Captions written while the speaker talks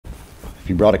If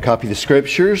you brought a copy of the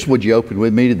Scriptures, would you open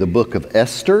with me to the book of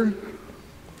Esther?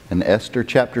 And Esther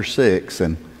chapter 6.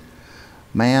 And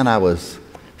man, I was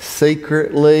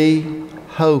secretly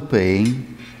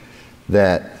hoping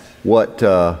that what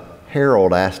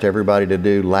Harold asked everybody to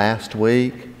do last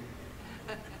week,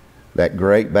 that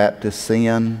great Baptist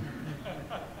sin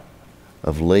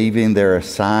of leaving their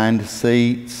assigned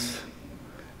seats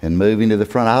and moving to the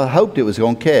front, I hoped it was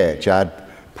going to catch. I'd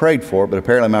prayed for it, but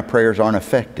apparently my prayers aren't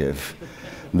effective.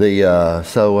 Hey,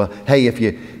 if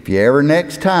you ever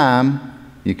next time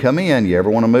you come in, you ever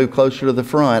want to move closer to the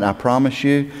front, I promise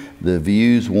you, the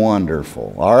view's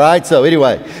wonderful. All right, so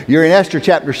anyway, you're in Esther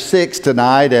chapter 6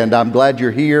 tonight, and I'm glad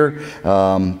you're here.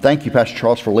 Thank you, Pastor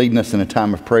Charles, for leading us in a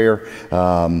time of prayer.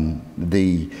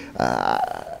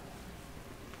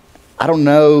 I don't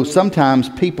know, sometimes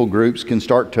people groups can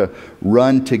start to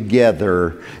run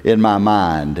together in my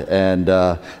mind.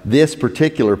 And this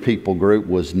particular people group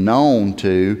was known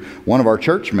to one of our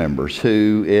church members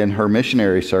who in her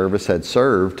missionary service had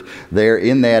served there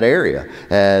in that area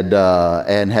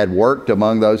and had worked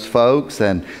among those folks.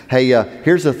 And hey,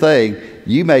 here's the thing.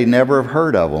 You may never have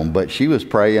heard of them, but she was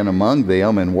praying among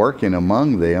them and working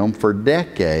among them for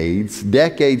decades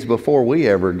before we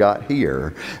ever got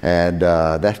here. And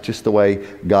that's just the way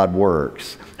God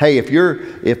works. Hey, if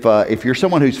you're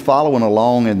someone who's following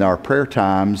along in our prayer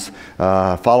times,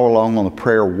 follow along on the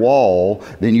prayer wall,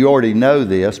 then you already know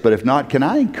this. But if not, can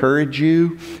I encourage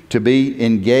you to be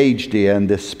engaged in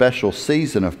this special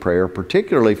season of prayer,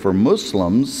 particularly for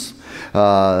Muslims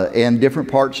in different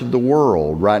parts of the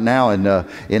world right now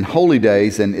in holy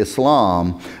days in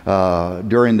Islam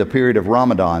during the period of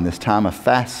Ramadan, this time of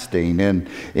fasting, and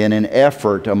in an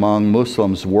effort among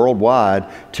Muslims worldwide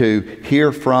to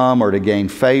hear from or to gain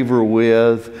favor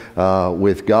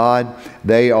with God.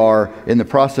 They are in the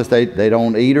process, they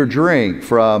don't eat or drink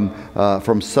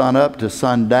from sun up to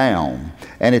sundown.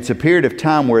 And it's a period of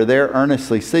time where they're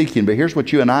earnestly seeking. But here's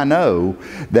what you and I know,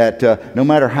 that no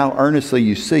matter how earnestly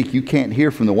you seek, you can't hear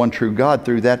from the one true God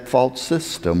through that false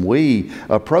system. We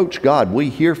approach God. We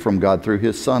hear from God through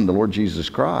His Son, the Lord Jesus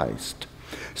Christ.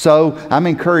 So I'm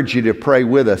encouraging you to pray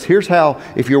with us. Here's how,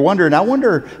 if you're wondering, I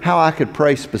wonder how I could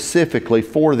pray specifically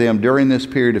for them during this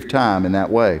period of time in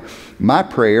that way. My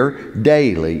prayer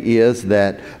daily is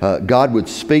that God would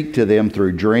speak to them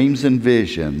through dreams and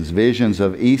visions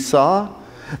of Esau,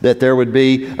 that there would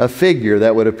be a figure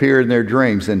that would appear in their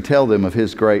dreams and tell them of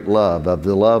His great love, of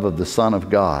the love of the Son of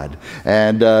God,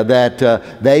 and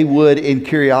that they would in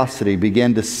curiosity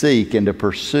begin to seek and to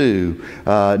pursue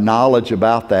knowledge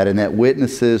about that, and that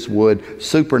witnesses would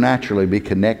supernaturally be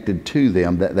connected to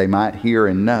them that they might hear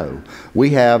and know. We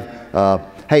have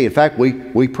hey, in fact,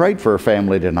 we prayed for a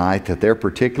family tonight that their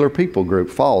particular people group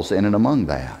falls in and among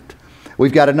that.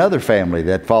 We've got another family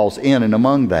that falls in and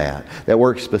among that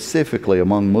works specifically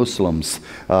among Muslims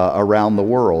around the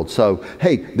world. So,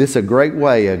 hey, this is a great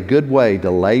way, a good way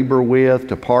to labor with,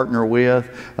 to partner with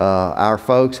our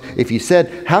folks. If you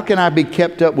said, how can I be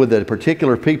kept up with a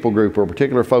particular people group or a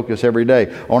particular focus every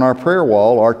day? On our prayer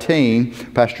wall, our team,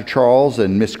 Pastor Charles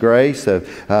and Miss Grace,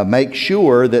 make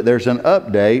sure that there's an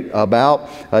update about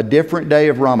a different day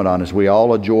of Ramadan as we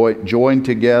all join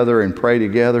together and pray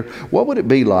together. What would it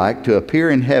be like to appear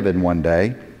in heaven one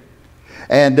day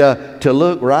and to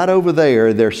look right over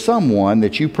there's someone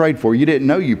that you prayed for, you didn't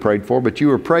know you prayed for, but you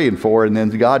were praying for, and then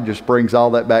God just brings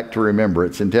all that back to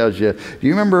remembrance and tells you, do you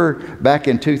remember back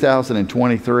in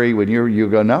 2023 when you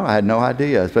go, no, I had no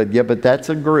idea. But that's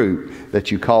a group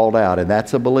that you called out, and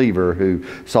that's a believer who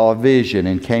saw a vision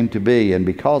and came to be, and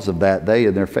because of that, they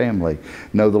and their family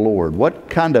know the Lord.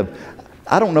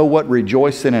 I don't know what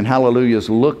rejoicing and hallelujahs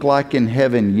look like in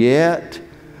heaven yet,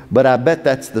 but I bet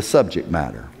that's the subject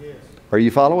matter. Are you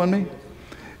following me?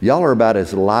 Y'all are about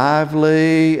as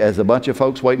lively as a bunch of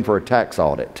folks waiting for a tax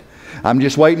audit. I'm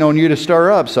just waiting on you to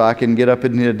stir up so I can get up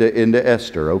into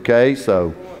Esther, okay?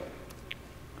 So,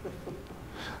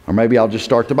 or maybe I'll just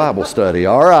start the Bible study.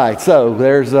 All right, so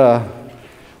there's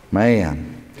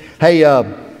man. Hey,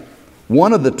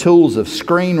 one of the tools of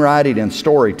screenwriting and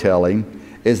storytelling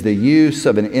is the use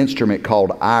of an instrument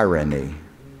called irony.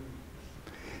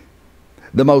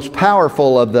 The most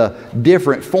powerful of the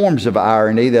different forms of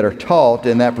irony that are taught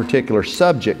in that particular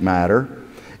subject matter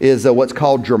is what's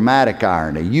called dramatic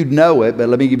irony. You'd know it, but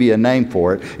let me give you a name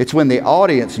for it. It's when the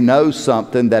audience knows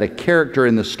something that a character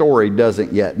in the story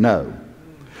doesn't yet know.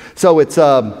 So it's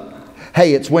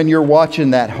when you're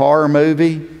watching that horror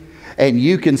movie and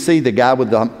you can see the guy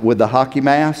with the hockey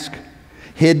mask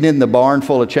hidden in the barn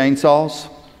full of chainsaws.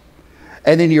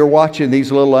 And then you're watching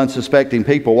these little unsuspecting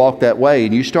people walk that way,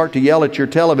 and you start to yell at your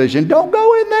television, don't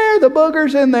go in there, the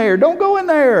booger's in there. Don't go in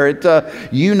there.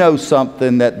 You know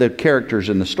something that the characters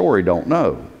in the story don't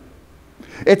know.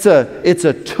 It's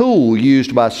a tool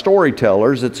used by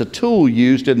storytellers. It's a tool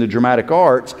used in the dramatic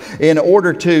arts in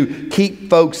order to keep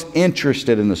folks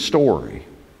interested in the story.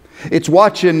 It's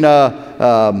watching.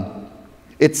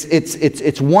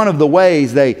 It's one of the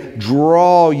ways they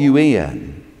draw you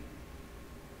in.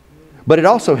 But it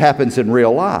also happens in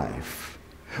real life.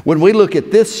 When we look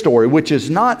at this story, which is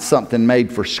not something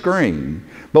made for screen,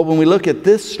 but when we look at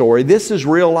this story, this is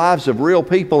real lives of real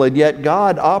people, and yet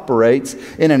God operates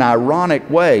in an ironic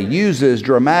way, uses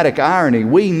dramatic irony.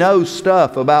 We know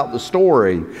stuff about the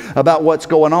story, about what's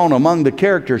going on among the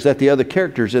characters that the other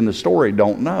characters in the story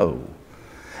don't know.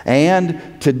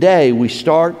 And today we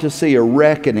start to see a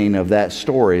reckoning of that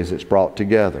story as it's brought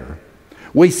together.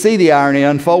 We see the irony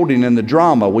unfolding in the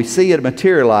drama. We see it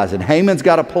materializing. Haman's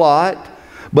got a plot.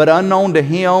 But unknown to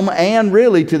him and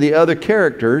really to the other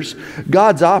characters,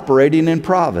 God's operating in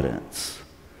providence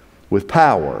with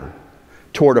power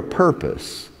toward a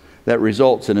purpose that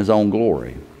results in His own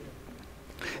glory.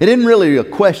 It isn't really a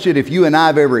question if you and I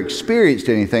have ever experienced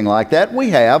anything like that.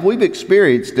 We have. We've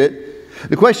experienced it.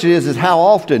 The question is how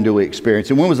often do we experience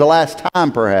it? When was the last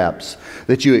time, perhaps,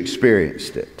 that you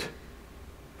experienced it?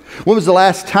 When was the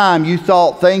last time you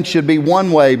thought things should be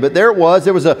one way, but there was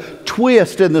a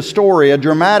twist in the story, a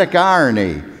dramatic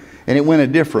irony, and it went a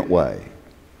different way?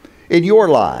 In your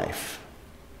life,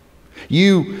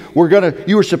 you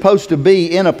were supposed to be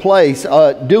in a place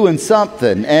doing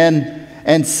something,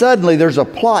 and suddenly there's a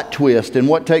plot twist in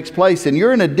what takes place, and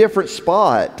you're in a different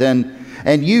spot,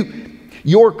 and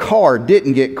your car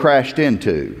didn't get crashed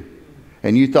into,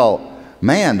 and you thought,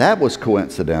 man, that was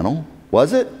coincidental,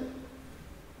 was it?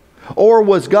 Or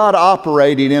was God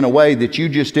operating in a way that you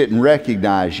just didn't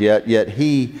recognize yet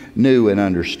He knew and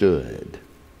understood?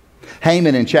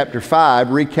 Haman in chapter 5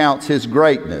 recounts his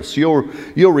greatness. You'll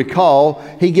recall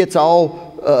he gets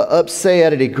all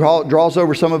upset and he draws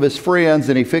over some of his friends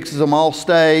and he fixes them all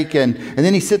steak and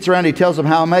then he sits around and he tells them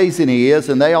how amazing he is,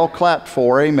 and they all clapped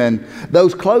for him, and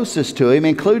those closest to him,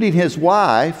 including his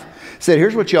wife, said,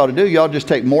 here's what you ought to do. You ought to just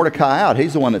take Mordecai out.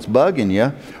 He's the one that's bugging you.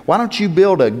 Why don't you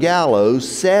build a gallows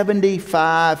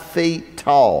 75 feet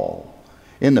tall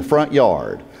in the front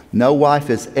yard? No wife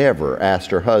has ever asked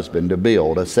her husband to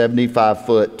build a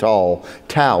 75-foot tall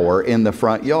tower in the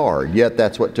front yard. Yet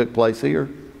that's what took place here.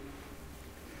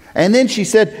 And then she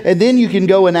said, and then you can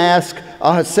go and ask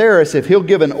Ahasuerus if he'll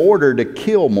give an order to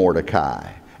kill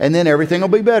Mordecai. And then everything will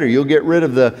be better. You'll get rid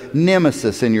of the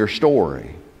nemesis in your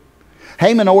story.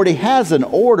 Haman already has an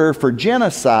order for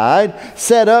genocide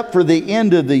set up for the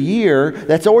end of the year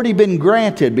that's already been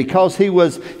granted because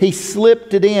he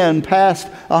slipped it in past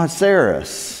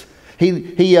Ahasuerus.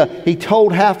 He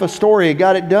told half a story, he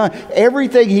got it done.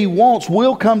 Everything he wants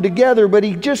will come together, but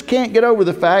he just can't get over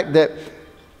the fact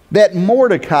that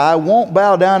Mordecai won't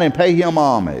bow down and pay him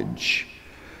homage.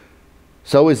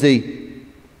 So as he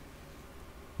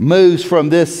moves from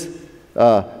this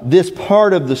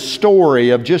part of the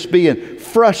story of just being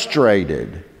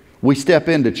frustrated, we step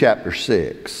into chapter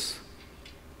 6.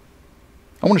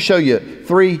 I want to show you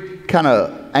 3 kind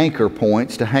of anchor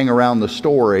points to hang around the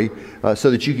story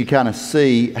so that you can kind of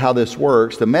see how this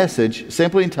works. The message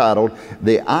simply entitled,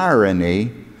 The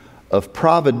Irony of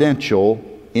Providential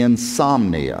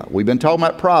Insomnia. We've been talking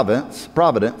about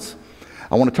providence.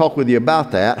 I want to talk with you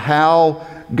about that, how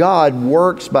God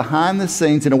works behind the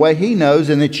scenes in a way He knows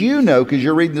and that you know because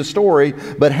you're reading the story,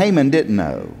 but Haman didn't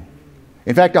know.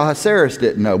 In fact, Ahasuerus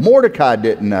didn't know. Mordecai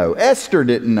didn't know. Esther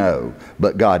didn't know,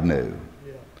 but God knew.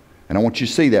 And I want you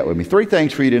to see that with me. 3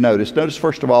 things for you to notice. Notice,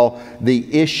 first of all,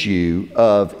 the issue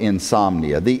of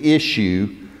insomnia. The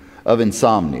issue of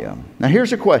insomnia. Now,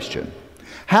 here's a question.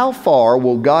 How far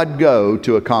will God go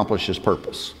to accomplish His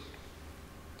purpose?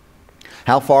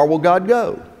 How far will God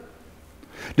go?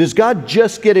 Does God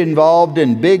just get involved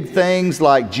in big things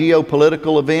like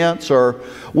geopolitical events, or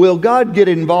will God get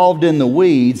involved in the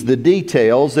weeds, the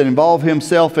details, and involve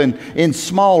Himself in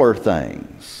smaller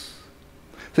things?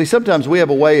 See, sometimes we have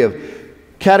a way of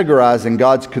categorizing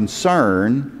God's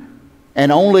concern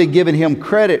and only giving Him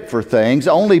credit for things,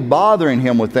 only bothering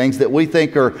Him with things that we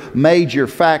think are major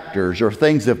factors or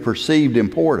things of perceived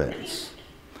importance.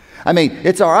 I mean,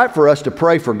 it's all right for us to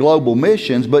pray for global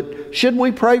missions, but should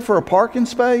we pray for a parking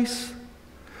space?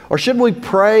 Or should we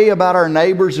pray about our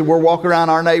neighbors as we're walking around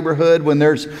our neighborhood when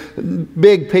there's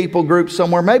big people groups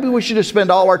somewhere? Maybe we should just spend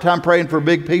all our time praying for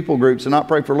big people groups and not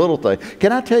pray for little things.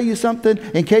 Can I tell you something?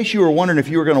 In case you were wondering if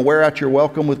you were going to wear out your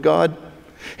welcome with God,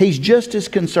 He's just as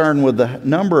concerned with the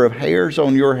number of hairs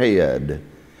on your head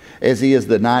as He is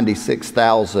the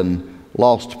 96,000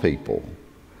 lost people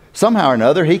Somehow or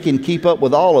another, he can keep up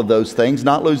with all of those things,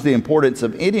 not lose the importance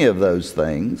of any of those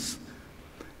things,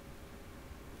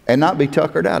 and not be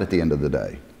tuckered out at the end of the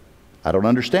day. I don't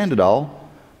understand it all,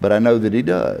 but I know that he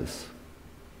does.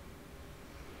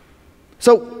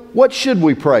 So, what should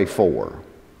we pray for?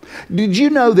 Did you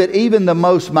know that even the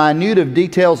most minute of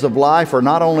details of life are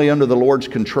not only under the Lord's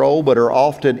control, but are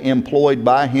often employed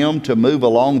by Him to move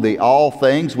along the all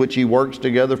things which He works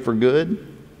together for good?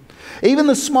 Even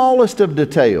the smallest of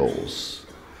details,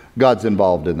 God's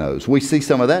involved in those. We see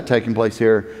some of that taking place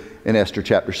here in Esther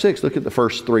chapter 6. Look at the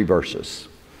first 3 verses.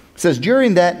 It says,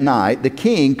 "During that night the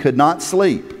king could not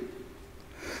sleep.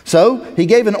 So he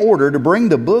gave an order to bring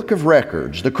the book of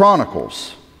records, the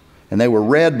Chronicles, and they were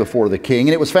read before the king.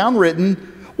 And it was found written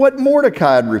what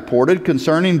Mordecai had reported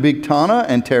concerning Bigtana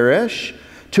and Teresh,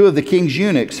 2 of the king's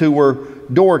eunuchs who were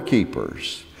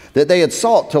doorkeepers, that they had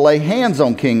sought to lay hands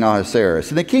on King Ahasuerus.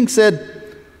 And the king said,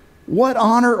 'What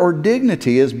honor or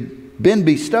dignity has been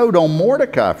bestowed on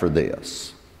Mordecai for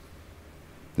this?'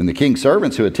 And the king's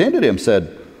servants who attended him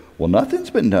said, 'Well, nothing's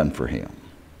been done for him.'"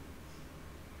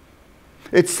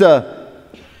 It's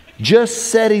just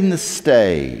setting the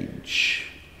stage.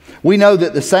 We know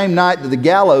that the same night that the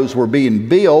gallows were being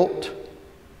built,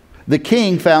 the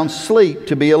king found sleep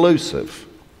to be elusive.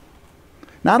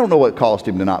 Now, I don't know what caused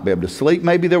him to not be able to sleep.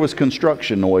 Maybe there was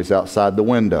construction noise outside the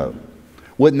window.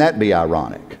 Wouldn't that be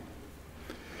ironic?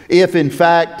 If, in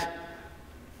fact,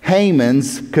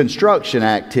 Haman's construction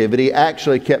activity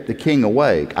actually kept the king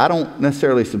awake. I don't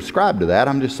necessarily subscribe to that.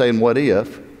 I'm just saying, what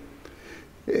if?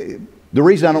 The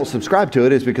reason I don't subscribe to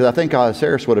it is because I think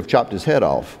Ahasuerus would have chopped his head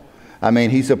off. I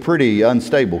mean, he's a pretty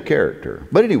unstable character.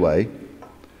 But anyway,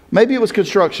 maybe it was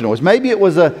construction noise. Maybe it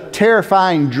was a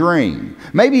terrifying dream.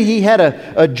 Maybe he had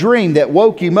a dream that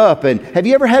woke him up. And have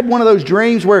you ever had one of those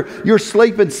dreams where you're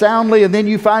sleeping soundly and then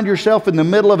you find yourself in the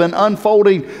middle of an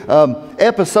unfolding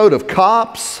episode of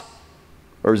Cops?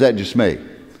 Or is that just me?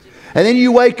 And then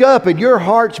you wake up and your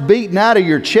heart's beating out of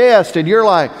your chest and you're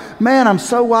like, man, I'm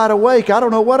so wide awake. I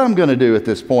don't know what I'm going to do at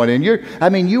this point.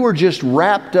 And you were just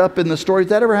wrapped up in the story.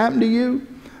 Has that ever happened to you?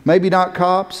 Maybe not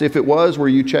Cops. If it was, were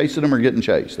you chasing them or getting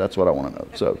chased? That's what I want to know.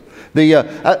 So,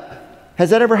 has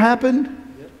that ever happened?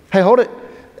 Hey, hold it.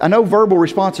 I know verbal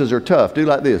responses are tough. Do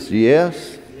like this.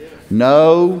 Yes.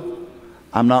 No.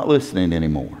 I'm not listening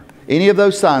anymore. Any of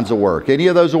those signs will work. Any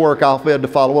of those will work. I'll be able to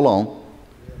follow along.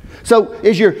 So,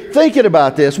 as you're thinking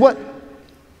about this, what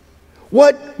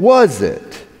was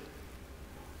it?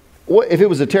 If it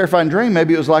was a terrifying dream,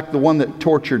 maybe it was like the one that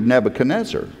tortured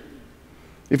Nebuchadnezzar.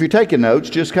 If you're taking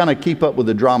notes, just kind of keep up with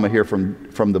the drama here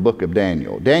from the book of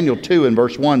Daniel. Daniel 2 and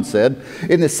verse 1 said,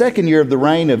 "In the 2nd year of the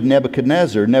reign of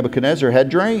Nebuchadnezzar, Nebuchadnezzar had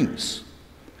dreams.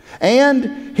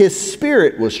 And his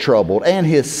spirit was troubled, and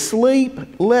his sleep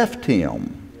left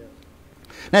him."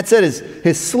 Now it said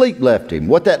his sleep left him.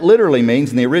 What that literally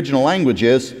means in the original language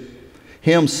is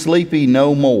him sleepy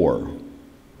no more.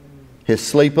 His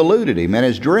sleep eluded him, and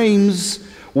his dreams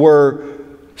were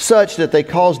such that they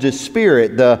caused his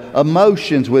spirit, the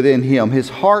emotions within him, his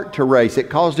heart to race. It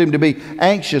caused him to be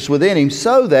anxious within him,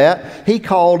 so that he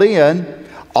called in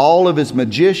all of his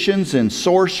magicians and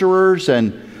sorcerers,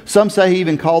 and some say he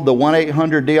even called the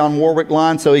 1-800-Dionne Warwick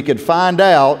line so he could find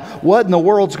out what in the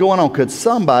world's going on. Could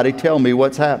somebody tell me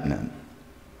what's happening?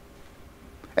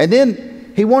 And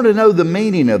then he wanted to know the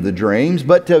meaning of the dreams,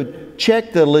 but to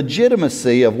check the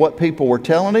legitimacy of what people were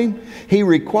telling him, he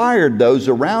required those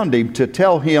around him to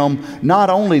tell him not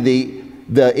only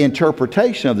the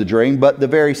interpretation of the dream, but the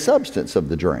very substance of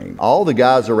the dream. All the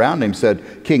guys around him said,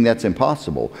 "King, that's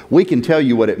impossible. We can tell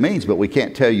you what it means, but we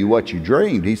can't tell you what you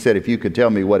dreamed." He said, "If you could tell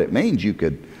me what it means, you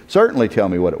could certainly tell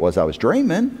me what it was I was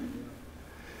dreaming."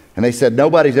 And they said,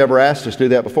 "Nobody's ever asked us to do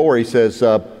that before." He says,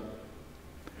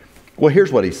 well,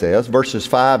 here's what he says, verses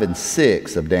 5 and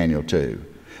 6 of Daniel 2.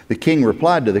 "The king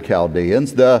replied to the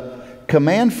Chaldeans, 'The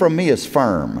command from me is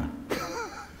firm.'"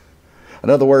 In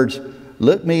other words,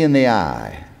 look me in the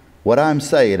eye. What I'm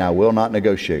saying I will not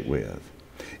negotiate with.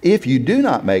 "If you do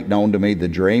not make known to me the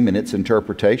dream and its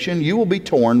interpretation, you will be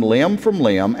torn limb from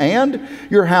limb, and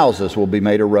your houses will be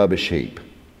made a rubbish heap.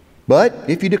 But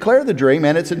if you declare the dream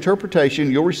and its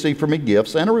interpretation, you'll receive from me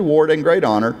gifts and a reward and great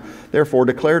honor. Therefore,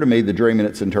 declare to me the dream and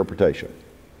its interpretation."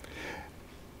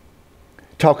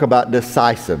 Talk about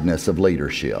decisiveness of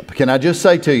leadership. Can I just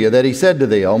say to you that he said to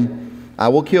them, "I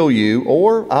will kill you,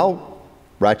 or I'll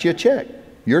write you a check.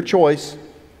 Your choice.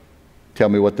 Tell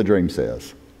me what the dream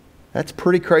says." That's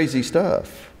pretty crazy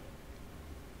stuff.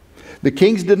 The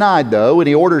king's denied, though, and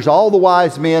he orders all the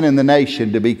wise men in the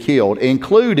nation to be killed,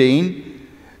 including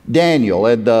Daniel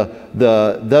and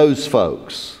those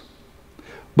folks.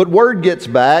 But word gets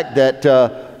back that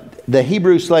the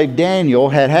Hebrew slave Daniel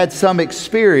had some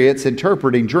experience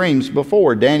interpreting dreams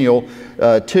before. Daniel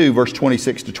 2, verse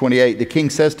 26 to 28, the king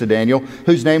says to Daniel,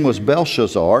 whose name was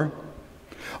Belshazzar,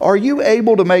 "Are you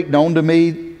able to make known to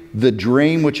me the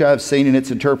dream which I have seen in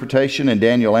its interpretation?" And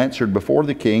Daniel answered before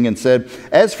the king and said,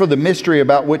 "As for the mystery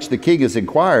about which the king has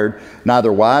inquired,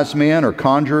 neither wise men or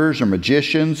conjurers or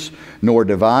magicians nor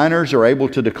diviners are able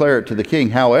to declare it to the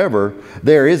king. However,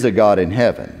 there is a God in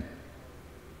heaven."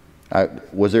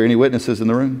 Was there any witnesses in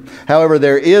the room? "However,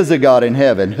 there is a God in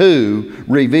heaven who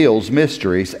reveals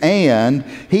mysteries, and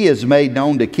he has made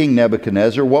known to King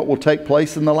Nebuchadnezzar what will take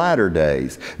place in the latter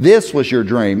days. This was your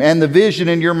dream and the vision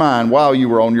in your mind while you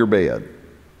were on your bed."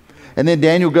 And then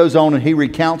Daniel goes on and he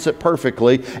recounts it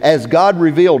perfectly as God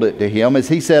revealed it to him, as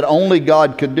he said only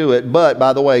God could do it, but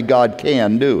by the way, God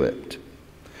can do it.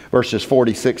 Verses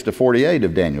 46 to 48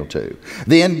 of Daniel 2.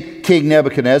 "Then King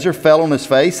Nebuchadnezzar fell on his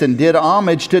face and did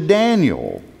homage to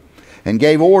Daniel and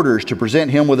gave orders to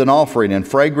present him with an offering and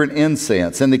fragrant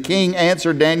incense. And the king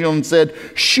answered Daniel and said,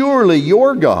 'Surely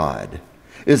your God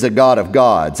is a God of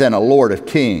gods and a Lord of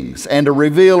kings and a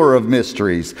revealer of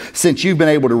mysteries, since you've been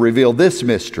able to reveal this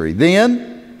mystery.' Then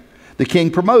the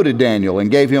king promoted Daniel and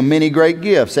gave him many great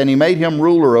gifts, and he made him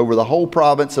ruler over the whole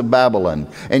province of Babylon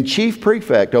and chief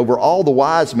prefect over all the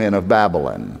wise men of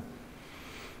Babylon."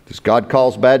 Does God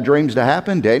cause bad dreams to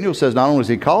happen? Daniel says not only does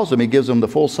he cause them, he gives them the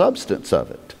full substance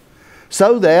of it,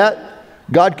 so that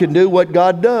God can do what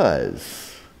God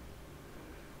does.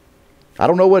 I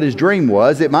don't know what his dream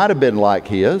was. It might have been like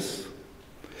his.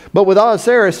 But with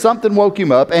Ahasuerus, something woke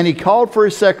him up, and he called for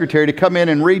his secretary to come in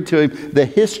and read to him the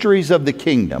histories of the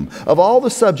kingdom. Of all the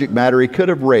subject matter he could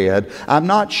have read, I'm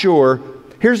not sure.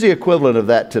 Here's the equivalent of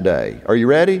that today. Are you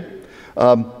ready?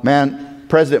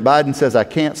 President Biden says, "I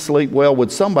can't sleep well."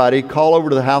 Would somebody call over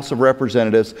to the House of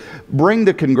Representatives, bring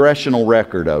the congressional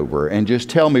record over, and just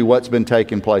tell me what's been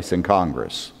taking place in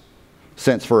Congress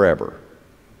since forever?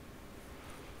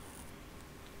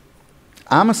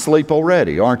 I'm asleep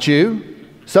already, aren't you?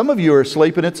 Some of you are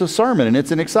asleep and it's a sermon, and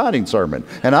it's an exciting sermon.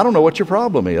 And I don't know what your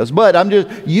problem is, but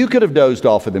you could have dozed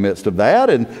off in the midst of that,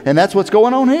 and that's what's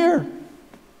going on here.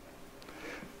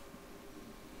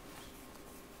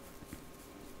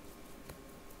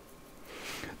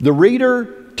 The reader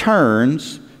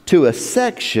turns to a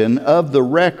section of the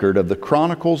record of the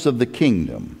Chronicles of the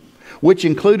Kingdom, which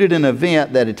included an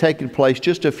event that had taken place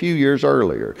just a few years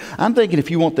earlier. I'm thinking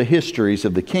if you want the histories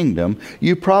of the kingdom,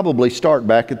 you probably start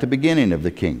back at the beginning of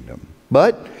the kingdom.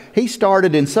 But he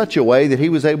started in such a way that he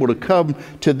was able to come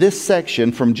to this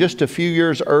section from just a few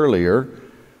years earlier.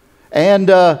 And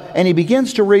he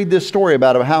begins to read this story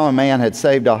about how a man had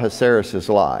saved Ahasuerus'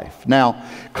 life. Now,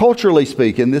 culturally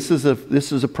speaking, this is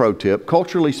a pro tip.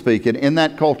 Culturally speaking, in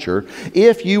that culture,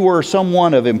 if you were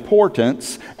someone of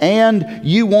importance and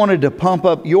you wanted to pump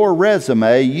up your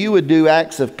resume, you would do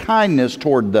acts of kindness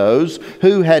toward those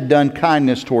who had done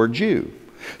kindness towards you.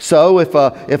 So if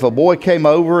a boy came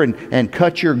over and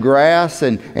cut your grass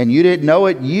and you didn't know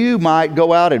it, you might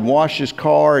go out and wash his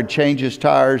car and change his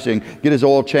tires and get his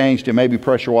oil changed and maybe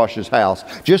pressure wash his house,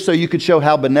 just so you could show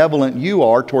how benevolent you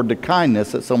are toward the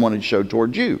kindness that someone had showed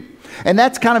toward you. And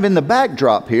that's kind of in the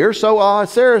backdrop here. So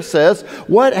Ahasuerus says,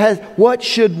 what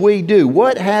should we do?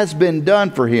 What has been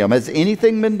done for him? Has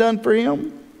anything been done for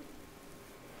him?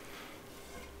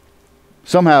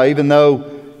 Somehow, even though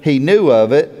he knew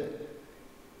of it,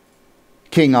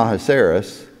 King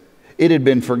Ahasuerus, it had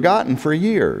been forgotten for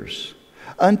years,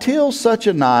 until such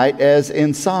a night as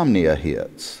Insomnia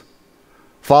hits,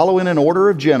 following an order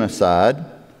of genocide,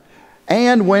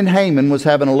 and when Haman was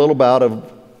having a little bout of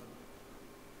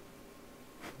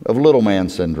little man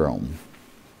syndrome.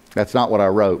 That's not what I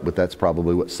wrote, but that's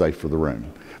probably what's safe for the room.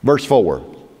 Verse 4.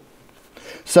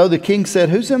 So the king said,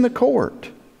 "Who's in the court?"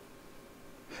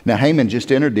 Now Haman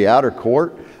just entered the outer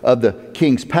court of the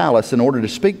king's palace in order to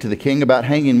speak to the king about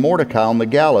hanging Mordecai on the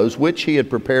gallows, which he had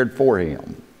prepared for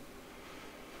him.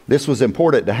 This was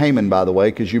important to Haman, by the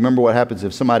way, because you remember what happens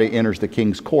if somebody enters the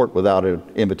king's court without an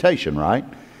invitation, right?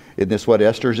 Isn't this what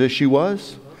Esther's issue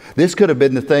was? This could have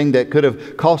been the thing that could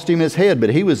have cost him his head, but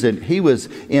he was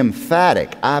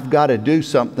emphatic. I've got to do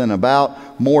something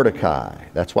about Mordecai.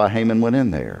 That's why Haman went in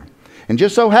there. And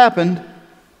just so happened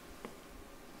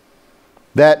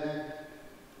that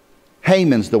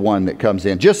Haman's the one that comes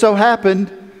in. Just so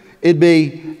happened it'd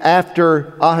be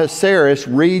after Ahasuerus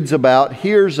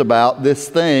hears about this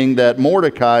thing that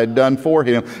Mordecai had done for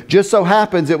him. Just so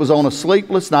happens it was on a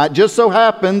sleepless night. Just so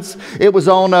happens it was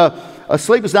on a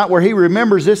sleepless night where he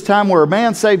remembers this time where a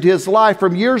man saved his life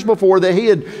from years before that he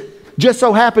had just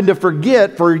so happened to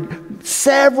forget for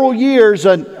several years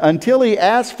until he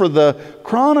asked for the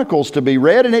Chronicles to be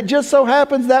read, and it just so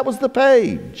happens that was the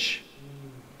page.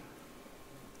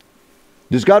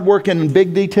 Does God work in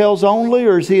big details only,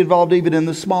 or is He involved even in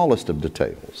the smallest of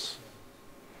details?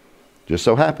 Just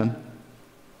so happened.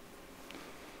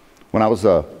 When I was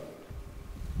a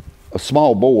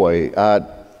small boy,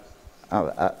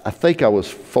 I think I was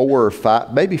 4 or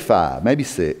 5, maybe 5, maybe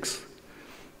 6.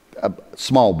 A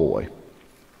small boy.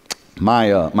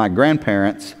 My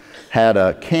grandparents had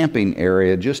a camping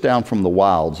area just down from the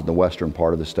Wilds in the western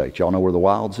part of the state. Y'all know where the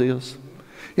Wilds is?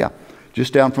 Yeah,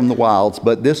 just down from the Wilds.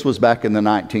 But this was back in the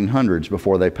 1900s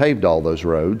before they paved all those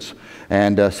roads.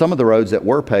 And some of the roads that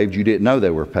were paved, you didn't know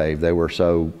they were paved. They were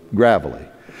so gravelly.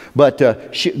 But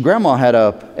Grandma had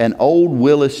an old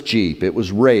Willis Jeep. It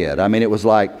was red. I mean, it was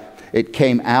like it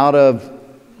came out of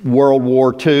World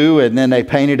War II, and then they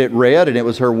painted it red, and it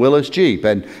was her Willis Jeep.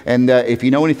 And if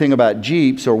you know anything about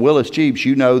Jeeps or Willis Jeeps,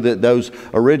 you know that those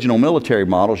original military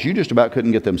models, you just about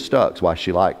couldn't get them stuck. That's why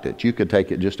she liked it. You could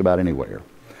take it just about anywhere.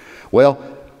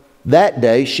 Well, that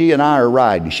day, she and I are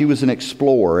riding. She was an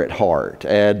explorer at heart.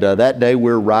 And that day,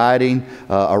 we're riding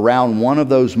around one of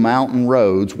those mountain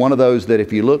roads, one of those that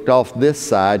if you looked off this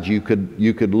side, you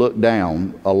could look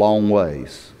down a long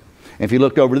ways. And if you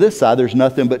looked over to this side, there's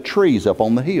nothing but trees up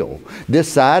on the hill.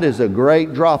 This side is a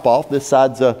great drop-off. This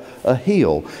side's a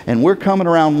hill. And we're coming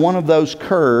around one of those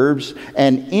curves,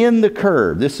 and in the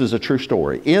curve, this is a true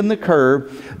story, in the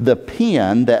curve, the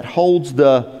pin that holds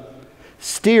the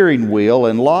steering wheel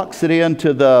and locks it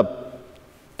into the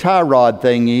tie rod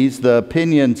thingies, the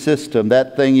pinion system,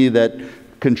 that thingy that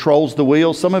controls the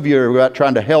wheel. Some of you are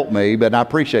trying to help me, but I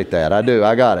appreciate that. I do.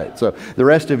 I got it. So the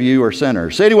rest of you are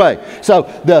sinners. So anyway, so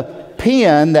the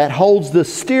pin that holds the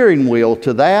steering wheel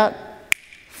to that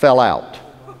fell out.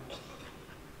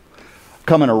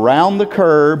 Coming around the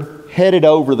curb, headed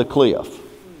over the cliff.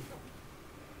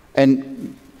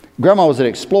 And Grandma was an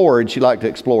explorer, and she liked to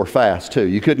explore fast too.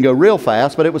 You couldn't go real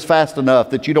fast, but it was fast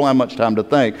enough that you don't have much time to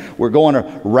think. We're going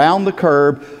around the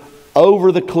curb,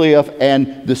 over the cliff,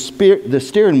 and the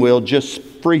steering wheel just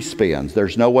free spins.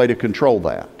 There's no way to control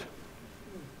that.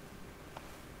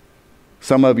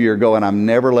 Some of you are going, I'm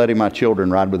never letting my children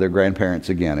ride with their grandparents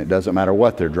again. It doesn't matter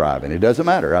what they're driving. It doesn't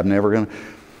matter. I'm never going to.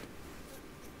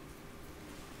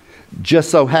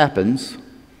 Just so happens,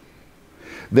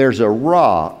 there's a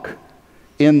rock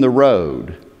in the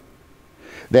road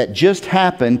that just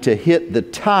happened to hit the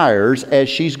tires as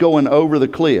she's going over the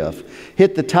cliff.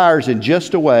 Hit the tires in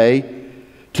just a way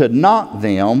to knock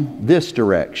them this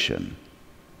direction.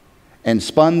 And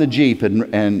spun the Jeep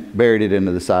and buried it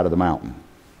into the side of the mountain.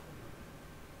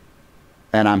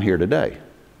 And I'm here today.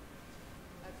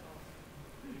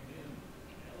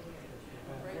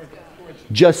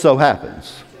 Just so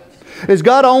happens. Is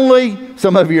God only,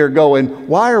 some of you are going,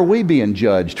 why are we being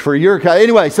judged for your kind?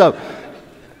 Anyway, so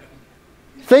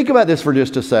think about this for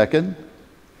just a second.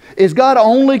 Is God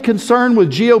only concerned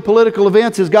with geopolitical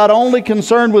events? Is God only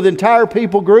concerned with entire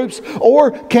people groups?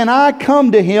 Or can I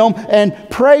come to Him and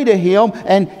pray to Him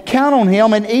and count on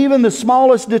Him in even the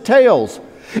smallest details?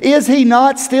 Is He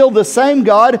not still the same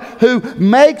God who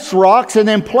makes rocks and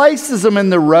then places them in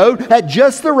the road at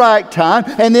just the right time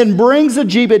and then brings a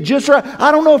Jeep at just right?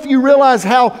 I don't know if you realize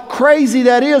how crazy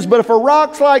that is, but if a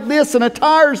rock's like this and a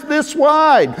tire's this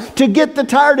wide, to get the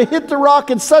tire to hit the rock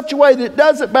in such a way that it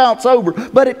doesn't bounce over,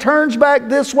 but it turns back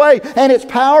this way, and it's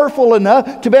powerful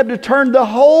enough to be able to turn the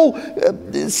whole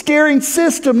steering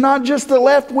system, not just the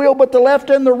left wheel, but the left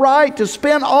and the right, to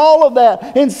spin all of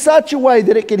that in such a way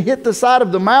that it can hit the side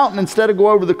of the mountain instead of go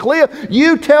over the cliff.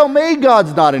 You tell me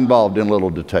God's not involved in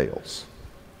little details.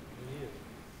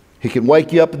 He can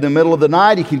wake you up in the middle of the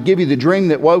night. He can give you the dream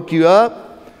that woke you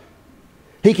up.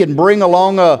 He can bring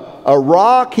along a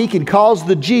rock. He can cause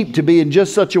the Jeep to be in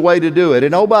just such a way to do it.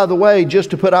 And oh, by the way, just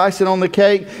to put icing on the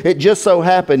cake, it just so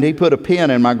happened He put a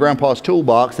pin in my grandpa's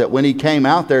toolbox that when he came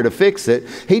out there to fix it,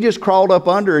 he just crawled up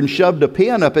under and shoved a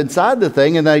pin up inside the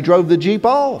thing, and they drove the Jeep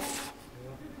off.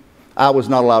 I was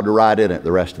not allowed to ride in it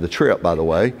the rest of the trip, by the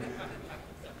way.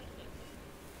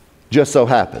 Just so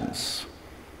happens.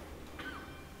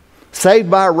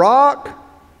 Saved by a rock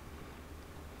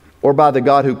or by the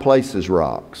God who places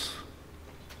rocks?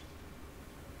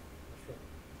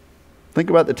 Think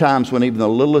about the times when even the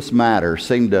littlest matter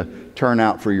seemed to turn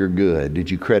out for your good.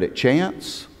 Did you credit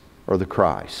chance or the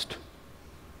Christ?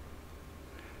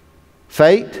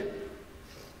 Fate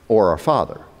or our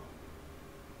Father?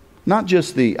 Not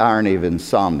just the irony of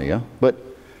insomnia, but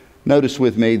notice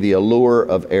with me the allure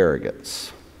of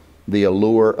arrogance. The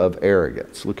allure of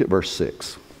arrogance. Look at verse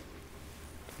 6.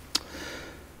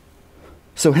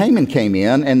 So Haman came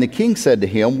in, and the king said to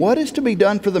him, "What is to be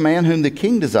done for the man whom the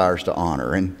king desires to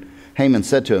honor?" And Haman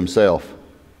said to himself,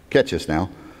 catch this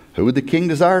now, "Who would the king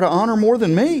desire to honor more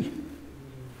than me?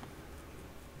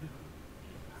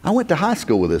 I went to high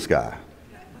school with this guy.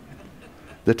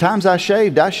 The times I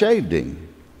shaved him."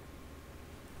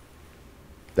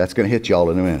 That's going to hit y'all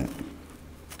in a minute.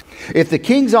 "If the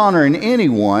king's honoring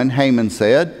anyone," Haman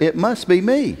said, "it must be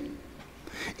me.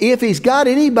 If he's got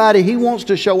anybody he wants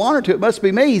to show honor to, it must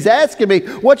be me. He's asking me,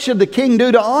 what should the king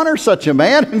do to honor such a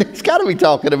man? And he's got to be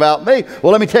talking about me.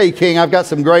 Well, let me tell you, king, I've got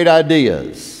some great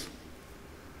ideas."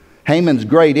 Haman's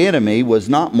great enemy was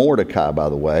not Mordecai, by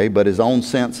the way, but his own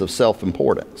sense of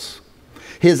self-importance.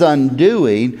 His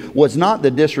undoing was not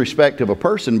the disrespect of a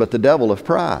person, but the devil of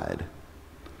pride.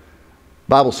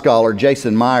 Bible scholar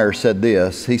Jason Meyer said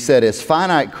this. He said, "As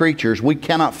finite creatures, we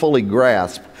cannot fully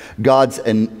grasp God's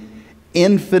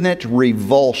infinite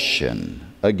revulsion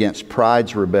against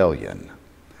pride's rebellion.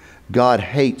 God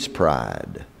hates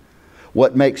pride.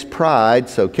 What makes pride,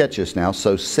 so catch us now,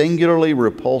 so singularly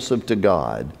repulsive to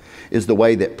God is the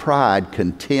way that pride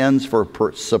contends for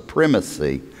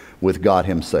supremacy with God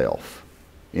himself."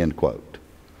 End quote.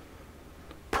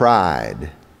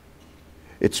 Pride.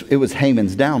 It was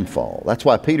Haman's downfall. That's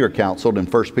why Peter counseled in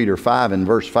 1 Peter 5 and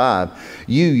verse 5,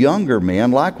 "You younger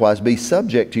men likewise be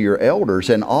subject to your elders,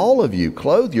 and all of you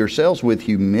clothe yourselves with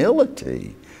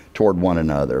humility toward one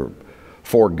another.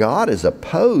 For God is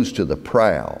opposed to the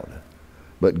proud,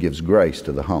 but gives grace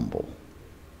to the humble."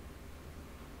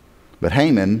 But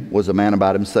Haman was a man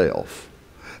about himself.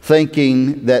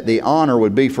 Thinking that the honor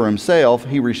would be for himself,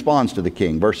 he responds to the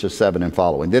king, verses 7 and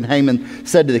following. "Then Haman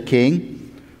said to the king,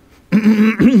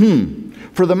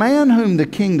 'For the man whom the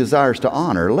king desires to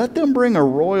honor, let them bring a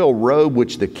royal robe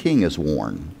which the king has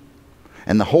worn,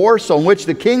 and the horse on which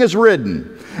the king has ridden,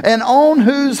 and on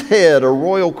whose head a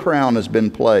royal crown has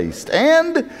been placed.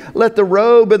 And let the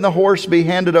robe and the horse be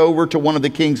handed over to one of the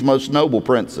king's most noble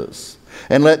princes.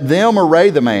 And let them array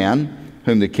the man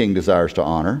whom the king desires to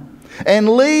honor, and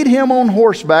lead him on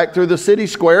horseback through the city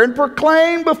square, and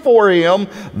proclaim before him,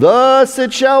 thus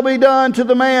it shall be done to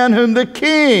the man whom the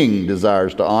king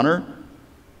desires to honor.'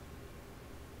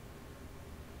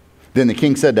 Then the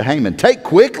king said to Haman, 'Take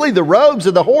quickly the robes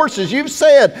and the horses you've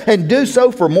said, and do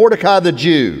so for Mordecai the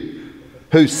Jew,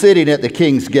 who's sitting at the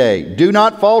king's gate. Do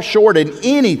not fall short in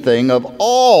anything of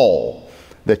all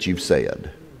that you've said.'"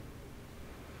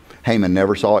 Haman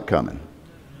never saw it coming.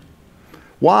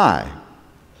 Why?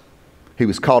 He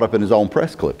was caught up in his own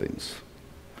press clippings.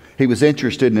 He was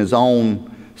interested in his own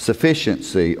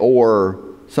sufficiency, or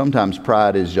sometimes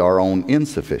pride is our own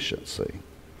insufficiency.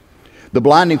 The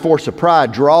blinding force of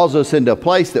pride draws us into a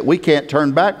place that we can't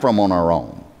turn back from on our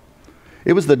own.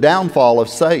 It was the downfall of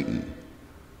Satan.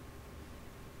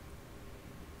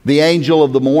 The angel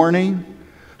of the morning,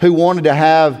 who wanted to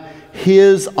have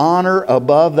his honor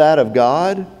above that of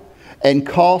God, and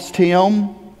cost him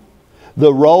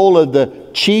the role of the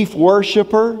chief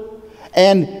worshiper,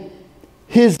 and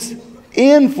his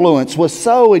influence was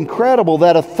so incredible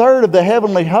that a third of the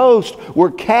heavenly host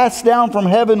were cast down from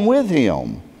heaven with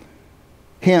him.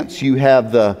 Hence you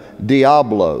have the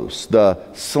diablos, the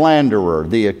slanderer,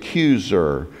 the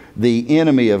accuser, the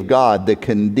enemy of God, the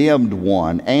condemned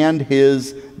one, and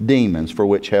his demons for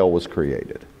which hell was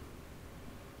created.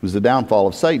 It was the downfall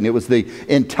of Satan. It was the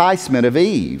enticement of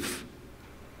Eve.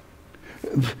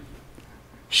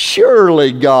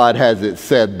 Surely God hasn't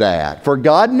said that. For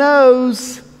God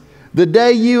knows the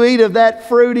day you eat of that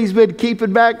fruit he's been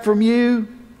keeping back from you,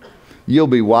 you'll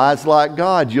be wise like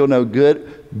God. You'll know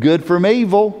good from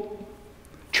evil.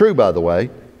 True, by the way.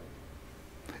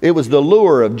 It was the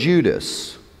lure of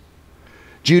Judas.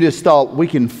 Judas thought, we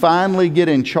can finally get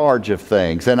in charge of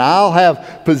things, and I'll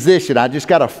have position. I just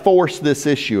got to force this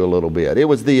issue a little bit. It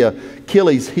was the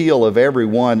Achilles heel of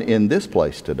everyone in this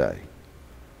place today.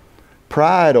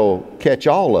 Pride will catch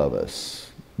all of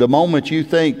us. The moment you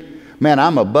think, man,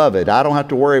 I'm above it, I don't have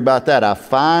to worry about that, I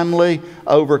finally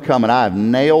overcome it, I have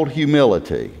nailed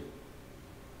humility.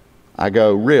 I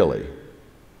go, really?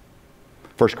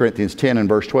 1 Corinthians 10 and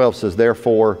verse 12 says,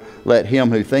 "Therefore let him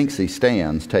who thinks he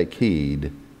stands take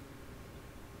heed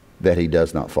that he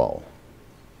does not fall."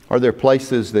 Are there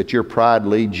places that your pride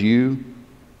leads you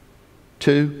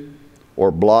to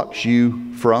or blocks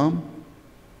you from?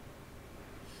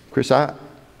 Chris, I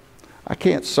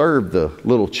can't serve the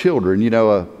little children. You know,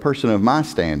 a person of my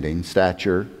standing,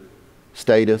 stature,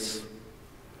 status,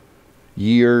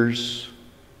 years.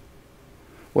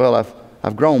 Well,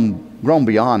 I've grown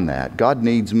beyond that. God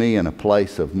needs me in a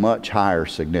place of much higher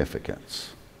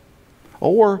significance.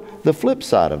 Or the flip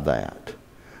side of that.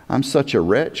 I'm such a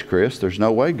wretch, Chris. There's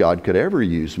no way God could ever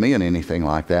use me in anything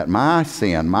like that. My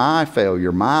sin, my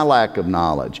failure, my lack of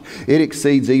knowledge, it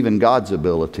exceeds even God's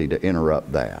ability to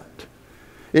interrupt that.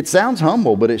 It sounds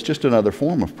humble, but it's just another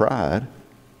form of pride.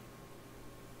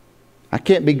 I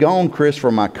can't be gone, Chris,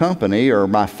 from my company or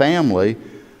my family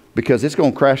because it's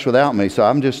going to crash without me, so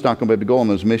I'm just not going to be able to go on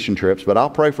those mission trips, but I'll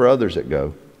pray for others that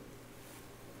go.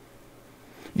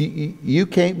 You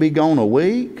can't be gone a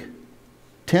week,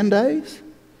 10 days?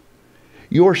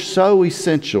 You're so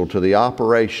essential to the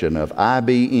operation of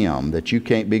IBM that you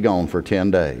can't be gone for 10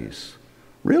 days.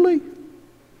 Really?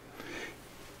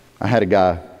 I had a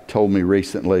guy told me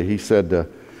recently, he said,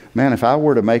 man, if I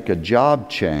were to make a job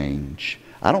change,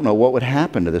 I don't know what would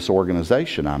happen to this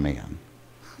organization I'm in.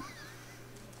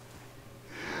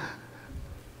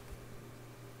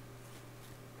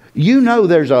 You know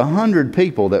there's 100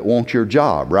 people that want your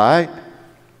job, right?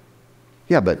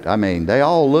 Yeah, but I mean, they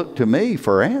all look to me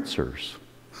for answers.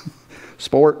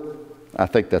 Sport, I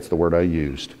think that's the word I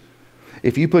used.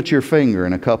 If you put your finger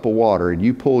in a cup of water and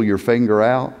you pull your finger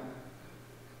out,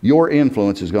 your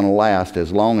influence is going to last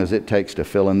as long as it takes to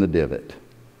fill in the divot.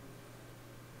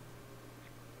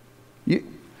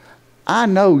 I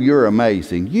know you're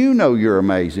amazing. You know you're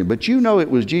amazing, but you know it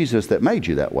was Jesus that made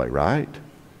you that way, right?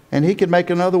 And He can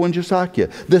make another one just like you.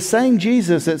 The same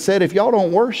Jesus that said, if y'all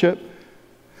don't worship,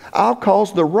 I'll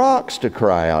cause the rocks to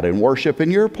cry out and worship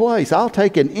in your place. I'll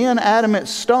take an inanimate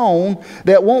stone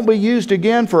that won't be used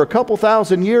again for a couple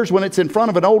thousand years when it's in front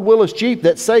of an old Willis Jeep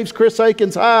that saves Chris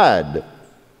Aiken's hide.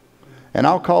 And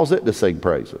I'll cause it to sing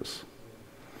praises.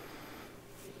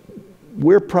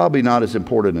 We're probably not as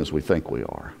important as we think we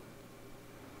are.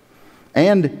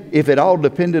 And if it all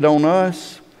depended on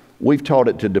us, we've taught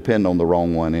it to depend on the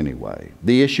wrong one anyway.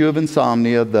 The issue of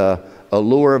insomnia, the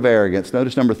allure of arrogance.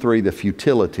 Notice number 3, the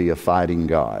futility of fighting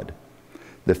God.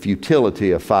 The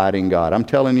futility of fighting God. I'm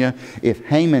telling you, if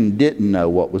Haman didn't know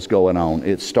what was going on,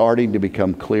 it's starting to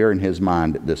become clear in his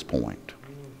mind at this point.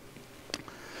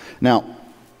 Now,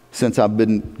 since I've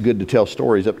been good to tell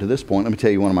stories up to this point, let me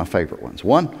tell you one of my favorite ones.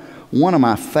 One of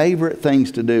my favorite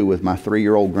things to do with my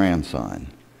 3-year-old grandson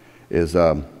is,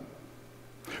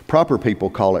 proper people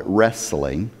call it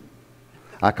wrestling.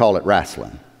 I call it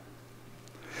wrestling.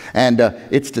 And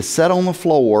it's to sit on the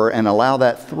floor and allow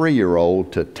that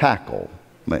 3-year-old to tackle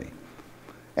me.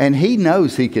 And he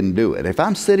knows he can do it. If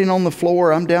I'm sitting on the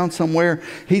floor, I'm down somewhere,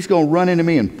 he's going to run into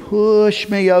me and push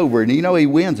me over. And you know he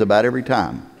wins about every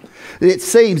time. It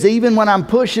seems even when I'm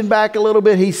pushing back a little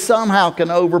bit, he somehow can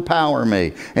overpower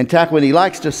me and tackle me. He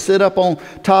likes to sit up on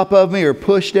top of me or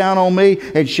push down on me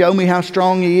and show me how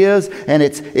strong he is. And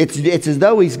it's as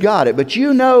though he's got it. But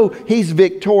you know he's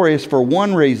victorious for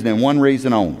one reason and one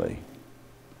reason only.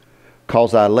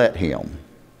 Because I let him.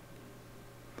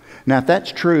 Now if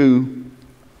that's true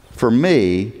for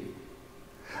me,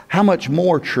 how much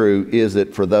more true is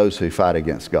it for those who fight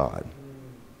against God?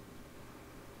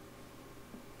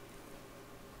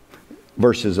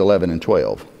 Verses 11 and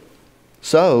 12.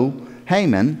 So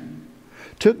Haman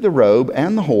took the robe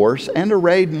and the horse and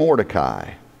arrayed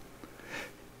Mordecai.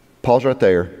 Pause right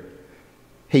there.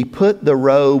 He put the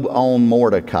robe on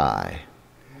Mordecai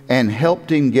and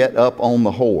helped him get up on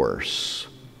the horse.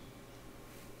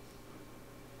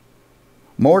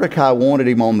 Mordecai wanted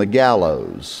him on the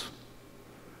gallows.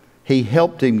 He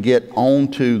helped him get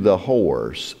onto the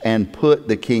horse and put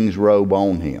the king's robe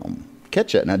on him.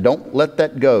 Catch that. Now don't let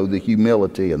that go, the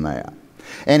humility in that.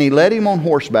 And he led him on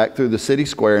horseback through the city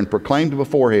square and proclaimed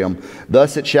before him,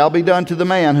 thus it shall be done to the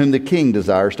man whom the king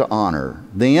desires to honor.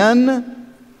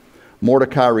 Then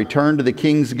Mordecai returned to the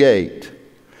king's gate,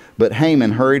 but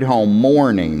Haman hurried home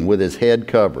mourning with his head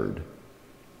covered.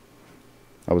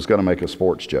 I was going to make a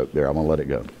sports joke there. I'm going to let it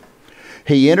go.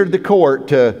 He entered the court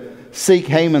to seek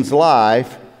Haman's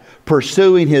life,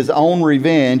 pursuing his own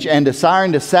revenge and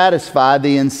desiring to satisfy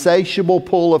the insatiable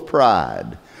pull of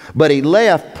pride. But he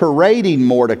left parading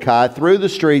Mordecai through the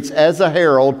streets as a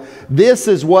herald. This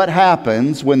is what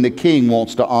happens when the king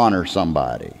wants to honor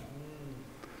somebody.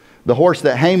 The horse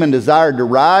that Haman desired to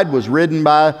ride was ridden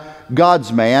by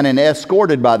God's man and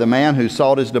escorted by the man who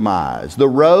sought his demise. The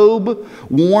robe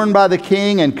worn by the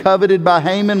king and coveted by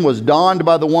Haman was donned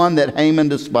by the one that Haman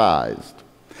despised.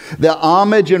 The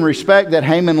homage and respect that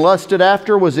Haman lusted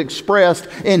after was expressed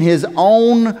in his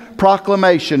own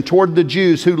proclamation toward the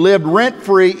Jews who lived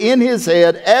rent-free in his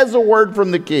head as a word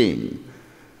from the king.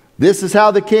 This is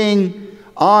how the king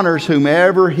honors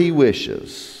whomever he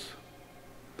wishes.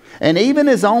 And even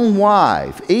his own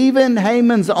wife, even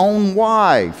Haman's own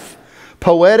wife,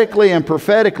 poetically and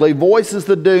prophetically voices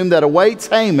the doom that awaits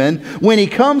Haman when he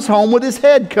comes home with his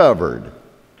head covered.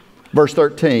 Verse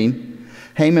 13.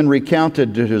 Haman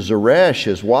recounted to Zeresh,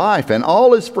 his wife, and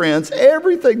all his friends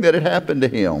everything that had happened to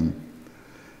him.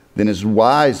 Then his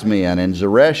wise men and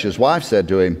Zeresh, his wife, said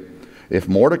to him, if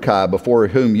Mordecai, before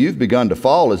whom you've begun to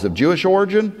fall, is of Jewish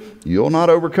origin, you'll not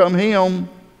overcome him,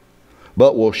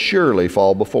 but will surely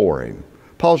fall before him.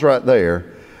 Pause right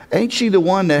there. Ain't she the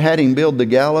one that had him build the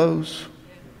gallows?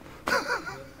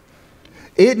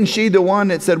 Isn't she the one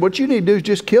that said, what you need to do is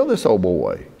just kill this old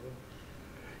boy?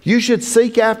 You should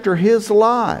seek after his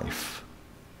life.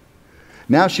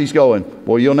 Now she's going,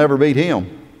 well, you'll never beat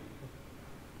him.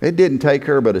 It didn't take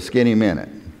her but a skinny minute.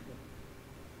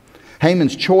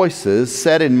 Haman's choices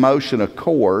set in motion a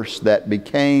course that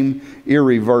became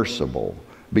irreversible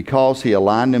because he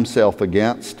aligned himself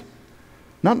against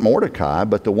not Mordecai,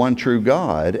 but the one true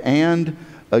God, and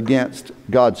against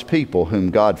God's people whom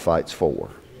God fights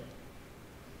for.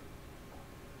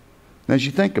 As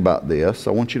you think about this,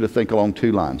 I want you to think along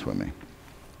two lines with me.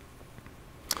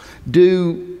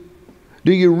 Do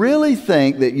you really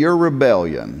think that your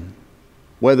rebellion,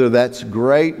 whether that's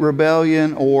great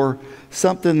rebellion or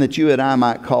something that you and I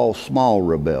might call small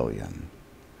rebellion,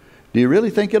 do you really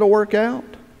think it'll work out?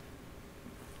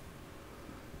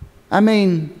 I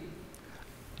mean,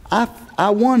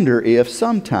 I wonder if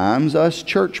sometimes us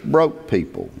church broke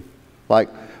people, like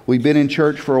we've been in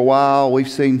church for a while, we've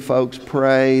seen folks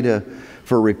pray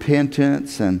for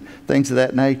repentance and things of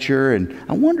that nature, and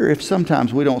I wonder if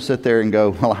sometimes we don't sit there and go,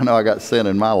 well, I know I got sin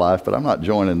in my life, but I'm not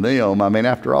joining them. I mean,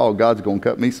 after all, God's going to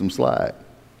cut me some slack.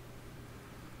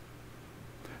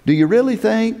 Do you really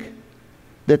think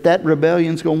that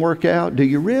rebellion's going to work out? Do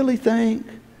you really think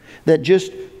that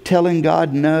just telling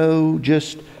God no,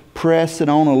 just pressing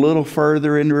on a little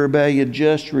further into rebellion,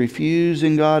 just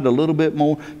refusing God a little bit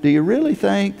more, do you really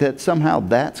think that somehow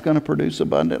that's going to produce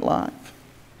abundant life?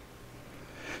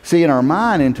 See, in our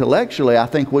mind, intellectually, I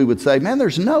think we would say, man,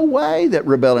 there's no way that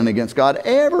rebelling against God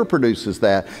ever produces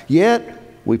that. Yet,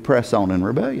 we press on in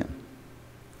rebellion.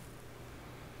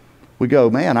 We go,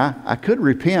 man, I could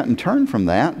repent and turn from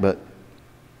that, but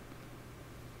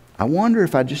I wonder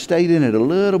if I just stayed in it a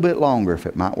little bit longer, if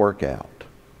it might work out.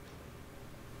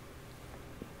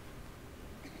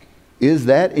 Is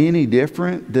that any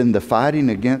different than the fighting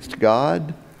against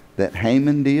God that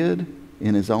Haman did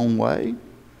in his own way?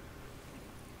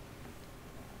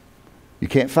 You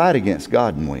can't fight against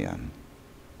God and win.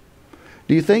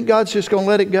 Do you think God's just going to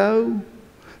let it go?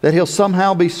 That He'll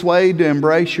somehow be swayed to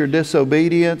embrace your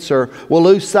disobedience, or will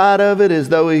lose sight of it as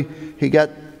though he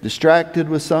got distracted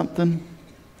with something?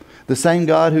 The same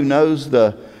God who knows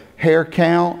the hair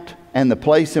count and the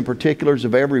place and particulars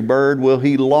of every bird, will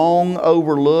He long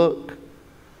overlook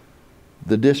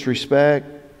the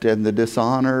disrespect and the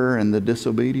dishonor and the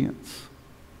disobedience?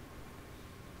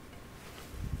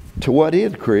 To what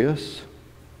end, Chris?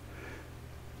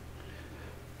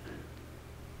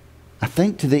 I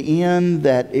think to the end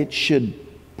that it should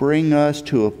bring us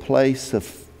to a place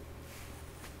of,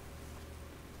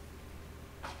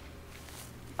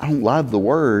 I don't love the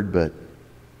word, but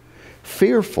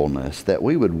fearfulness, that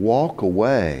we would walk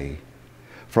away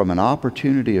from an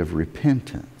opportunity of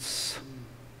repentance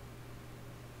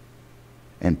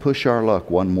and push our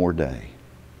luck one more day.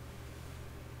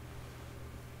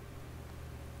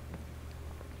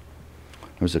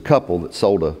 There was a couple that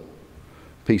sold a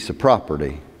piece of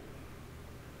property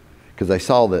because they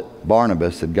saw that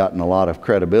Barnabas had gotten a lot of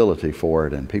credibility for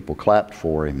it and people clapped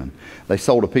for him. And they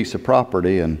sold a piece of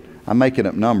property, and I'm making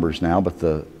up numbers now, but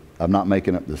I'm not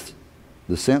making up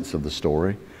the sense of the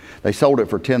story. They sold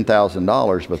it for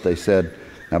 $10,000, but they said,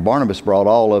 now Barnabas brought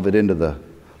all of it into the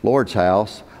Lord's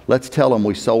house. Let's tell them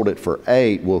we sold it for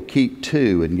 8. We'll keep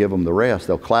 2 and give them the rest.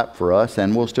 They'll clap for us,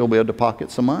 and we'll still be able to pocket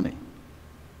some money.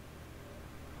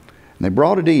 And they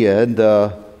brought it in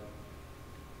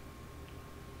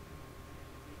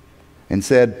and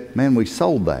said, man, we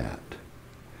sold that.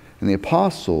 And the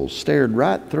apostles stared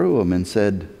right through them and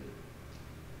said,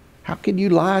 how can you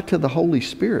lie to the Holy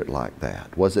Spirit like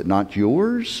that? Was it not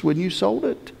yours when you sold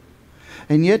it?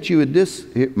 And yet you would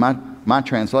my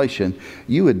translation,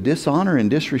 you would dishonor and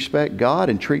disrespect God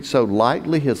and treat so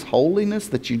lightly His holiness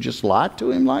that you just lied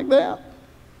to Him like that?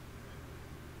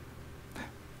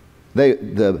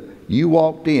 You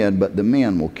walked in, but the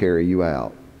men will carry you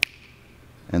out.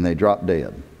 And they dropped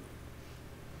dead.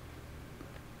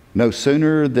 No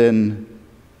sooner than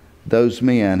those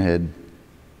men had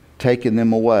taken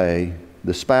them away,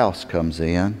 the spouse comes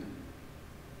in,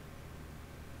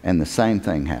 and the same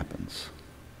thing happens.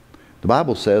 The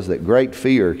Bible says that great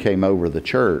fear came over the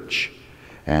church,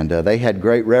 and they had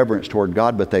great reverence toward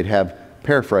God, but they'd have,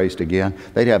 paraphrased again,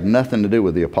 they'd have nothing to do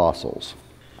with the apostles.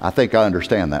 I think I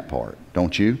understand that part,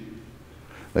 don't you?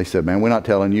 They said, man, we're not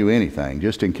telling you anything,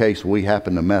 just in case we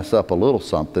happen to mess up a little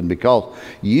something, because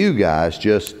you guys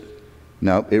just,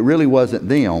 no, it really wasn't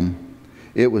them.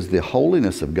 It was the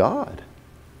holiness of God.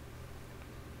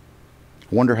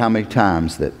 I wonder how many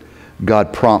times that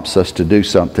God prompts us to do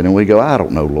something and we go, I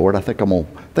don't know, Lord, I think I'm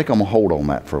gonna hold on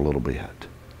that for a little bit,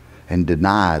 and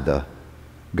deny the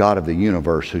God of the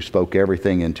universe who spoke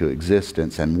everything into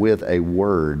existence and with a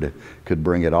word could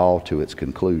bring it all to its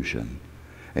conclusion.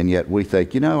 And yet we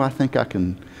think, I think I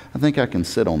can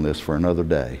sit on this for another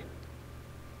day.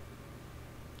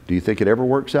 Do you think it ever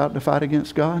works out to fight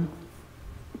against God?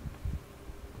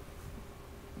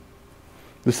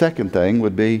 The second thing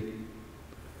would be,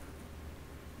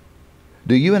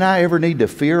 do you and I ever need to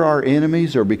fear our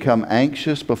enemies or become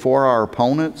anxious before our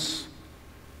opponents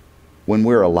when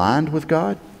we're aligned with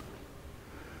God?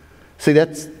 See,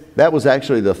 that was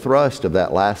actually the thrust of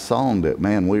that last song that,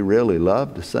 man, we really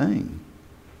love to sing.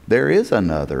 There is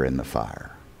another in the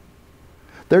fire.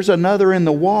 There's another in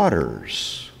the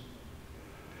waters.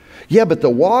 Yeah, but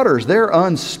the waters, they're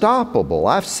unstoppable.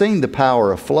 I've seen the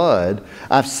power of flood.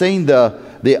 I've seen the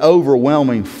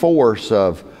overwhelming force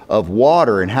of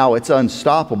water and how it's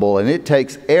unstoppable, and it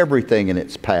takes everything in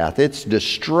its path. It's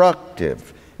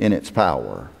destructive in its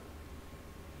power.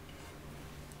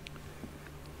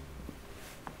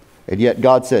 And yet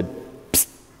God said, psst,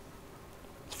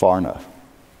 it's far enough.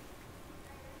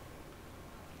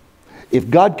 If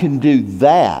God can do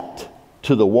that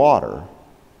to the water,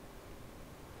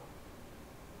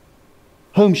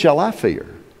 whom shall I fear?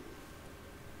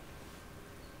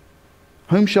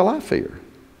 Whom shall I fear?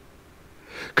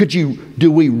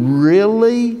 Do we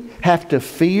really have to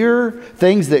fear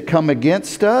things that come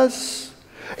against us?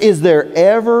 Is there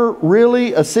ever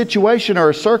really a situation or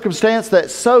a circumstance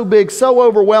that's so big, so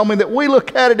overwhelming that we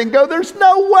look at it and go, there's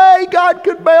no way God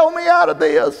could bail me out of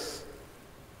this?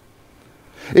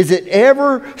 Is it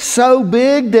ever so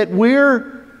big that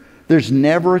there's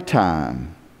never a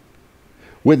time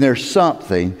when there's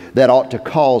something that ought to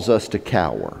cause us to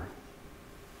cower?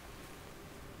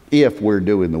 If we're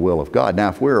doing the will of God. Now,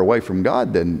 if we're away from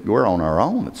God, then we're on our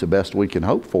own. It's the best we can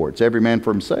hope for. It's every man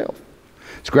for himself.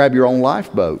 It's grab your own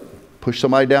lifeboat. Push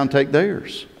somebody down, take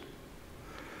theirs.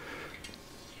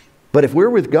 But if we're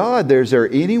with God, is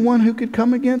there anyone who could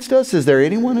come against us? Is there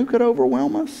anyone who could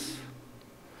overwhelm us?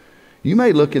 You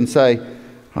may look and say,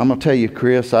 I'm going to tell you,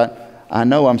 Chris, I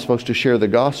know I'm supposed to share the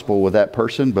gospel with that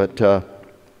person, but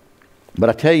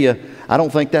I tell you, I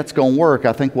don't think that's going to work.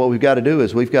 I think what we've got to do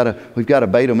is we've got to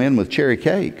bait them in with cherry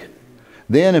cake.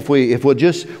 Then if we'll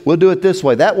do it this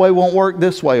way. That way won't work.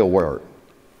 This way will work.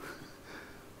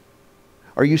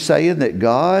 Are you saying that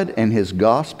God and His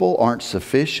gospel aren't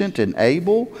sufficient and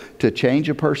able to change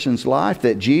a person's life?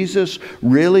 That Jesus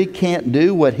really can't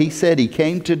do what He said He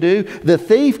came to do? The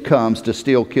thief comes to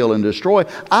steal, kill, and destroy.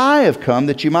 I have come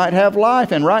that you might have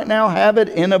life, and right now have it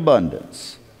in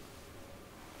abundance.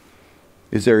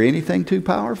 Is there anything too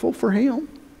powerful for Him?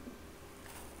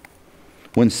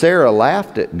 When Sarah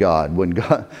laughed at God, when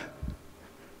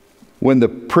the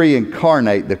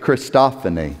pre-incarnate, the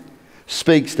Christophany,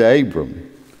 speaks to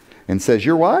Abram and says,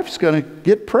 your wife's going to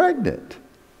get pregnant.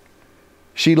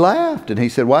 She laughed, and he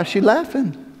said, why is she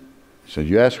laughing? He said,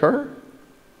 you ask her.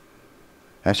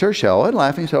 Ask her. She wasn't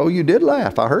laughing. He said, oh, you did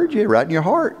laugh. I heard you right in your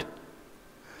heart.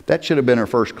 That should have been her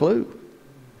first clue.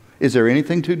 Is there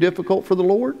anything too difficult for the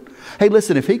Lord? Hey,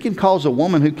 listen, if He can cause a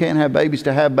woman who can't have babies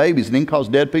to have babies, and He can cause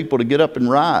dead people to get up and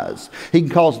rise, He can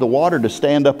cause the water to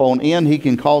stand up on end, He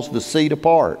can cause the sea to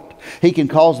part, He can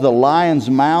cause the lions'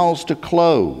 mouths to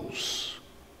close.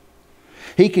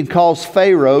 He can cause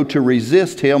Pharaoh to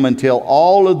resist Him until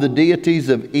all of the deities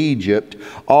of Egypt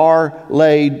are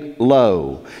laid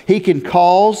low. He can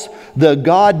cause the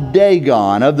god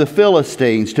Dagon of the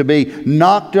Philistines to be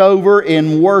knocked over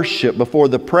in worship before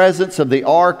the presence of the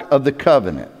Ark of the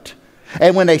Covenant.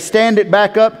 And when they stand it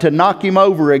back up, to knock him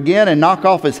over again and knock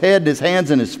off his head, his hands,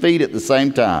 and his feet at the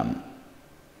same time.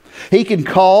 He can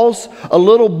cause a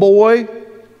little boy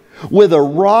with a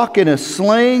rock and a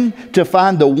sling to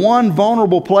find the one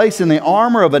vulnerable place in the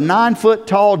armor of a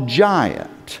 9-foot-tall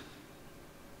giant.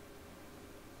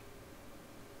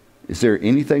 Is there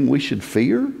anything we should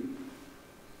fear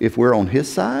if we're on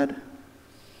His side?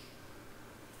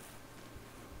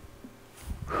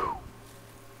 Whew.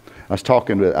 I was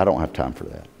talking to, I don't have time for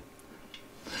that.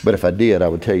 But if I did, I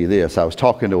would tell you this. I was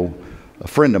talking to a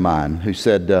friend of mine who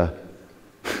said,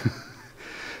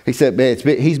 he said,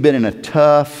 he's been in a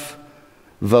tough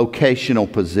vocational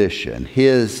position.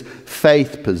 His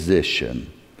faith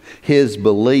position, his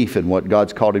belief in what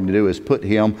God's called him to do has put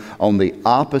him on the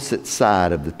opposite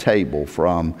side of the table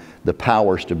from the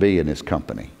powers to be in his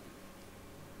company.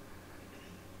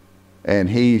 And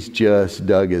he's just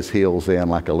dug his heels in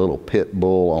like a little pit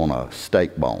bull on a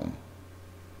steak bone.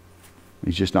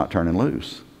 He's just not turning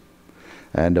loose.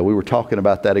 And we were talking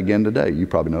about that again today. You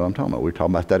probably know what I'm talking about. We were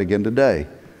talking about that again today.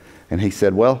 And he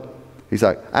said, well, he's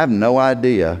like, I have no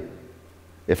idea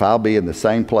if I'll be in the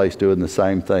same place doing the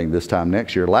same thing this time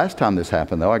next year. Last time this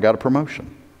happened, though, I got a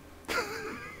promotion.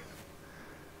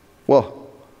 Well,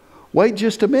 wait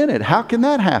just a minute. How can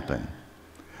that happen?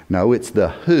 No, it's the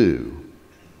who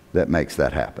that makes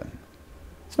that happen.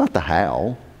 It's not the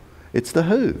how. It's the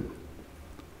who.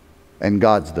 And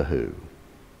God's the who.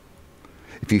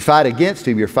 If you fight against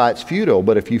Him, your fight's futile.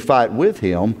 But if you fight with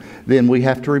Him, then we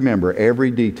have to remember every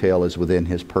detail is within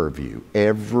His purview.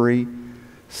 Every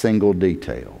single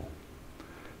detail.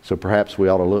 So perhaps we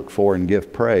ought to look for and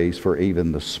give praise for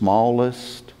even the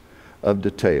smallest of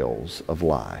details of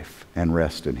life and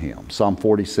rest in Him. Psalm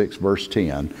 46 verse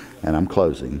 10, and I'm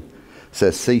closing,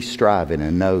 says, cease striving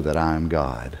and know that I am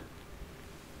God.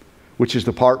 Which is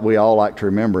the part we all like to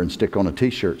remember and stick on a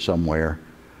t-shirt somewhere.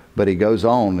 But he goes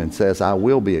on and says, I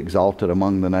will be exalted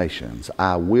among the nations.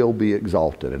 I will be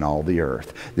exalted in all the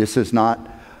earth. This is not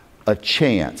a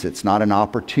chance. It's not an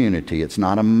opportunity. It's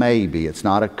not a maybe. It's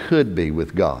not a could be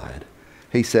with God.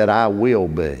 He said, I will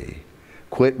be.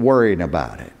 Quit worrying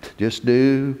about it. Just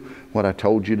do what I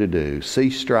told you to do.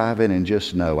 Cease striving and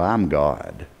just know I'm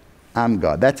God. I'm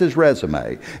God. That's His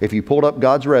resume. If you pulled up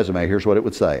God's resume, here's what it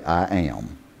would say. I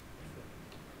am.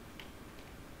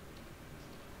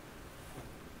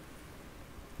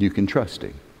 You can trust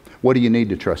Him. What do you need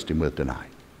to trust Him with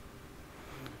tonight?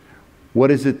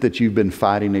 What is it that you've been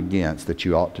fighting against that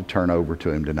you ought to turn over to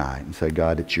Him tonight and say,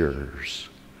 God, it's yours?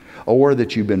 Or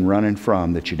that you've been running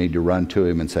from that you need to run to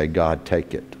Him and say, God,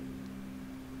 take it.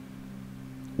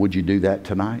 Would you do that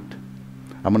tonight?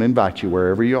 I'm going to invite you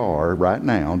wherever you are right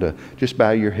now to just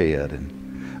bow your head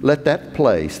and let that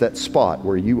place, that spot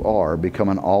where you are, become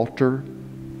an altar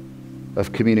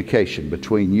of communication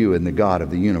between you and the God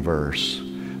of the universe.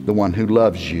 The one who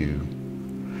loves you,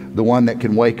 the one that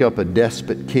can wake up a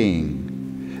despot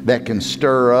king, that can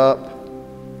stir up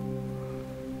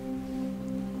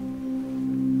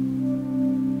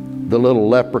the little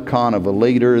leprechaun of a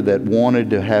leader that wanted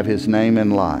to have his name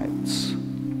in lights,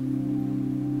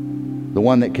 the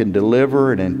one that can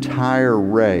deliver an entire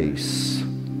race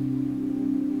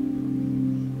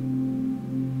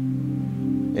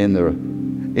in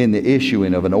the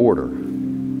issuing of an order.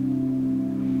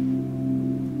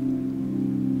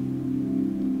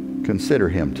 Consider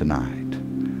Him tonight.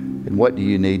 And what do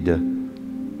you need to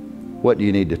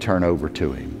turn over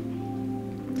to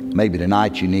Him? Maybe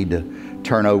tonight you need to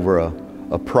turn over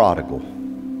a prodigal.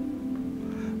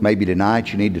 Maybe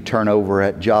tonight you need to turn over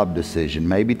that job decision.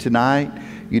 Maybe tonight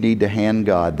you need to hand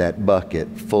God that bucket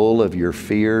full of your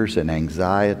fears and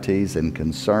anxieties and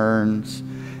concerns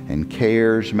and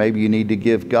cares. Maybe you need to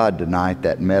give God tonight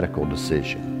that medical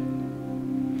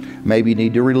decision. Maybe you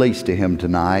need to release to Him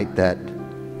tonight that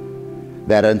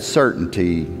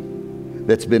uncertainty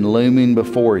that's been looming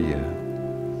before you.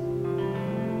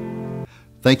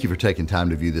 Thank you for taking time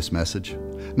to view this message.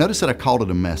 Notice that I called it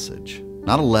a message,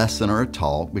 not a lesson or a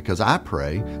talk, because I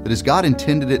pray that as God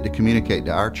intended it to communicate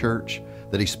to our church,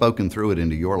 that He's spoken through it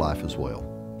into your life as well.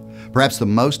 Perhaps the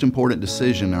most important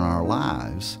decision in our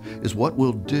lives is what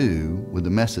we'll do with the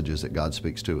messages that God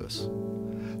speaks to us.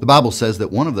 The Bible says that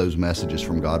one of those messages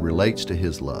from God relates to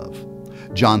His love.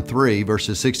 John 3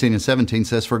 verses 16 and 17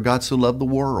 says, for God so loved the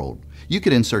world. You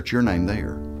could insert your name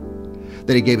there.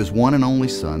 That He gave His one and only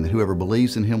Son, that whoever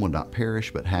believes in Him will not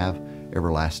perish but have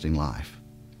everlasting life.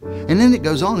 And then it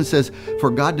goes on and says, for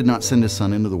God did not send His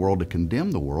Son into the world to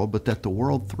condemn the world, but that the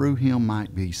world through Him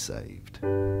might be saved.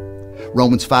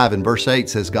 Romans 5 and verse 8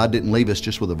 says God didn't leave us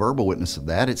just with a verbal witness of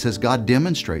that. It says God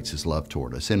demonstrates His love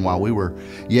toward us. And while we were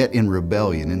yet in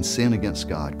rebellion and sin against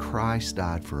God, Christ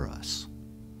died for us.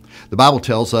 The Bible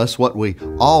tells us what we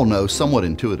all know somewhat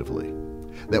intuitively,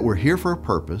 that we're here for a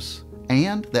purpose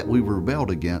and that we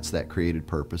rebelled against that created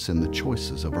purpose in the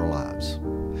choices of our lives.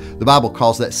 The Bible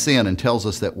calls that sin and tells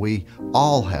us that we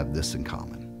all have this in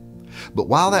common. But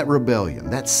while that rebellion,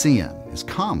 that sin is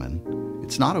common,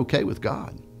 it's not okay with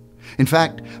God. In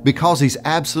fact, because He's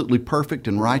absolutely perfect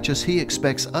and righteous, He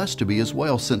expects us to be as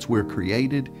well, since we're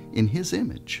created in His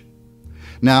image.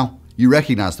 Now, you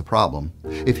recognize the problem.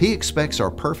 If He expects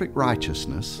our perfect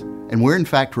righteousness, and we're in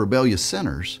fact rebellious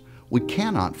sinners, we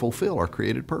cannot fulfill our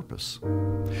created purpose.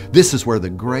 This is where the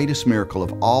greatest miracle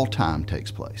of all time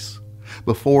takes place.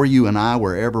 Before you and I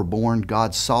were ever born,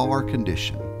 God saw our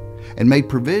condition and made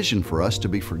provision for us to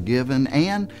be forgiven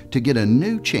and to get a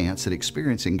new chance at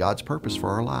experiencing God's purpose for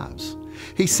our lives.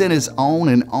 He sent His own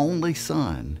and only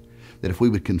Son that if we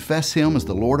would confess Him as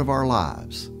the Lord of our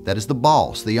lives, that is the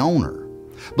boss, the owner,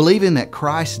 believing that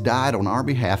Christ died on our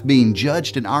behalf, being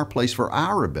judged in our place for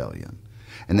our rebellion,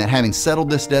 and that having settled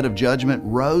this debt of judgment,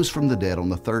 rose from the dead on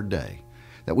the third day,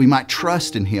 that we might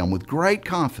trust in Him with great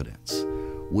confidence,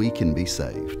 we can be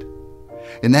saved.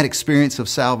 In that experience of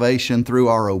salvation, through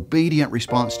our obedient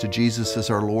response to Jesus as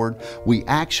our Lord, we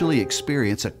actually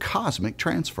experience a cosmic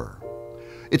transfer.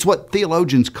 It's what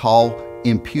theologians call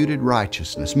imputed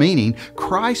righteousness, meaning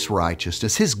Christ's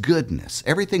righteousness, His goodness,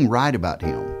 everything right about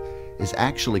Him, is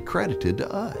actually credited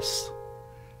to us.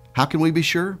 How can we be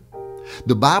sure?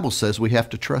 The Bible says we have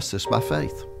to trust this by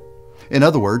faith. In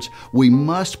other words, we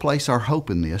must place our hope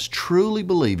in this, truly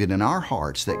believing in our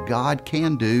hearts that God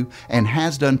can do and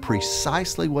has done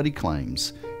precisely what He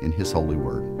claims in His holy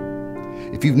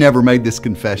word. If you've never made this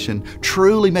confession,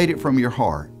 truly made it from your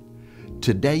heart,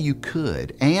 today you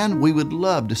could, and we would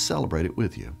love to celebrate it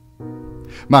with you.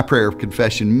 My prayer of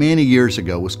confession many years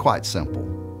ago was quite simple,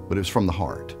 but it was from the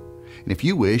heart. And if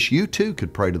you wish, you too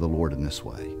could pray to the Lord in this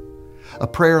way. A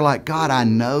prayer like, God, I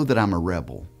know that I'm a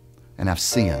rebel and I've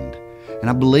sinned, and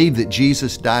I believe that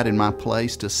Jesus died in my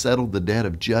place to settle the debt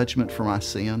of judgment for my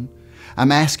sin.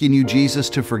 I'm asking you, Jesus,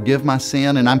 to forgive my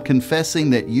sin, and I'm confessing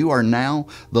that you are now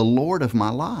the Lord of my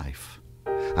life.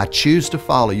 I choose to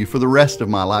follow you for the rest of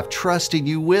my life, trusting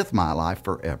you with my life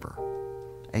forever.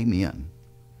 Amen.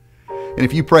 And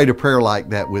if you prayed a prayer like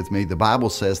that with me, the Bible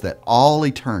says that all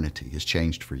eternity is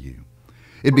changed for you.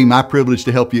 It'd be my privilege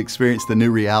to help you experience the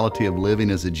new reality of living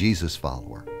as a Jesus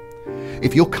follower.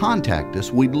 If you'll contact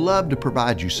us, we'd love to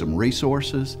provide you some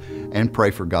resources and pray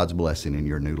for God's blessing in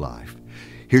your new life.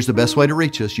 Here's the best way to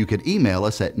reach us. You could email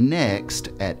us at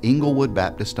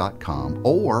next@inglewoodbaptist.com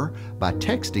or by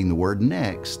texting the word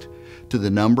NEXT to the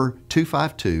number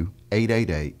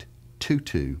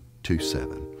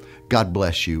 252-888-2227. God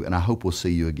bless you, and I hope we'll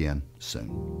see you again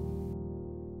soon.